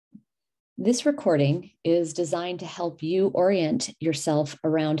This recording is designed to help you orient yourself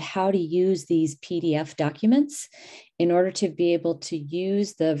around how to use these PDF documents in order to be able to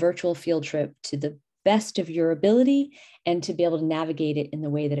use the virtual field trip to the best of your ability and to be able to navigate it in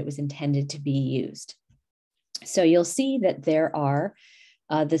the way that it was intended to be used. So you'll see that there are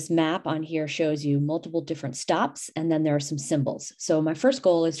this map on here shows you multiple different stops, and then there are some symbols. So my first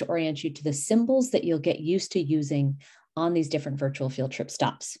goal is to orient you to the symbols that you'll get used to using on these different virtual field trip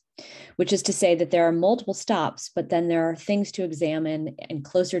stops, which is to say that there are multiple stops, but then there are things to examine in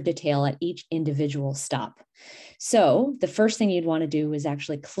closer detail at each individual stop. So the first thing you'd want to do is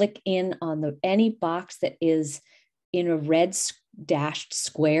actually click in on any box that is in a red dashed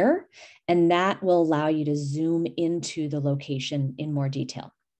square, and that will allow you to zoom into the location in more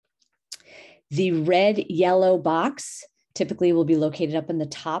detail. The red yellow box typically will be located up in the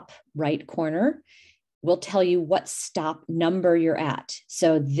top right corner. Will tell you what stop number you're at.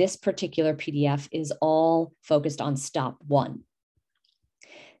 So this particular PDF is all focused on stop 1.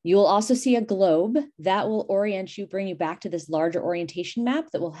 You will also see a globe that will orient you, bring you back to this larger orientation map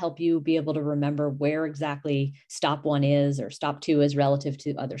that will help you be able to remember where exactly stop 1 is or stop 2 is relative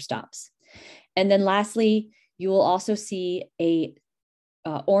to other stops. And then lastly, you will also see a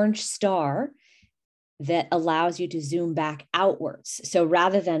orange star that allows you to zoom back outwards. So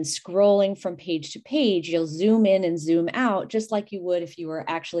rather than scrolling from page to page, you'll zoom in and zoom out just like you would if you were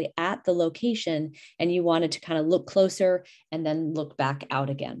actually at the location and you wanted to kind of look closer and then look back out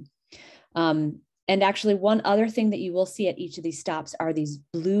again. And actually one other thing that you will see at each of these stops are these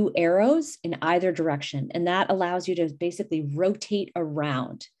blue arrows in either direction. And that allows you to basically rotate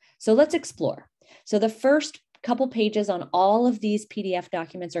around. So let's explore. So the first couple pages on all of these PDF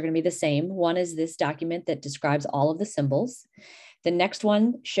documents are going to be the same. One is this document that describes all of the symbols. The next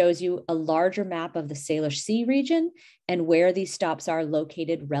one shows you a larger map of the Salish Sea region and where these stops are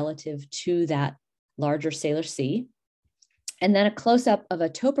located relative to that larger Salish Sea. And then a close-up of a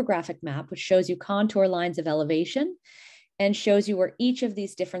topographic map, which shows you contour lines of elevation and shows you where each of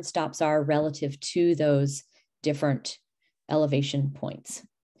these different stops are relative to those different elevation points.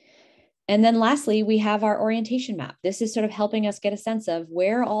 And then lastly, we have our orientation map. This is sort of helping us get a sense of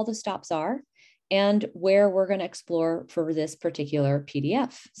where all the stops are and where we're going to explore for this particular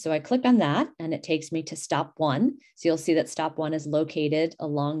PDF. So I click on that and it takes me to stop 1. So you'll see that stop 1 is located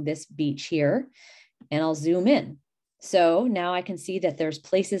along this beach here, and I'll zoom in. So now I can see that there's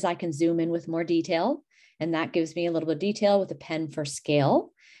places I can zoom in with more detail, and that gives me a little bit of detail with a pen for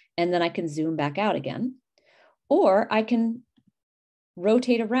scale. And then I can zoom back out again, or I can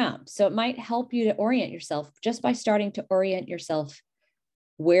rotate around. So it might help you to orient yourself just by starting to orient yourself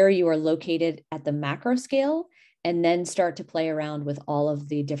where you are located at the macro scale, and then start to play around with all of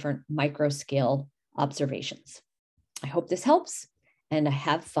the different micro scale observations. I hope this helps, and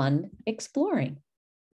have fun exploring.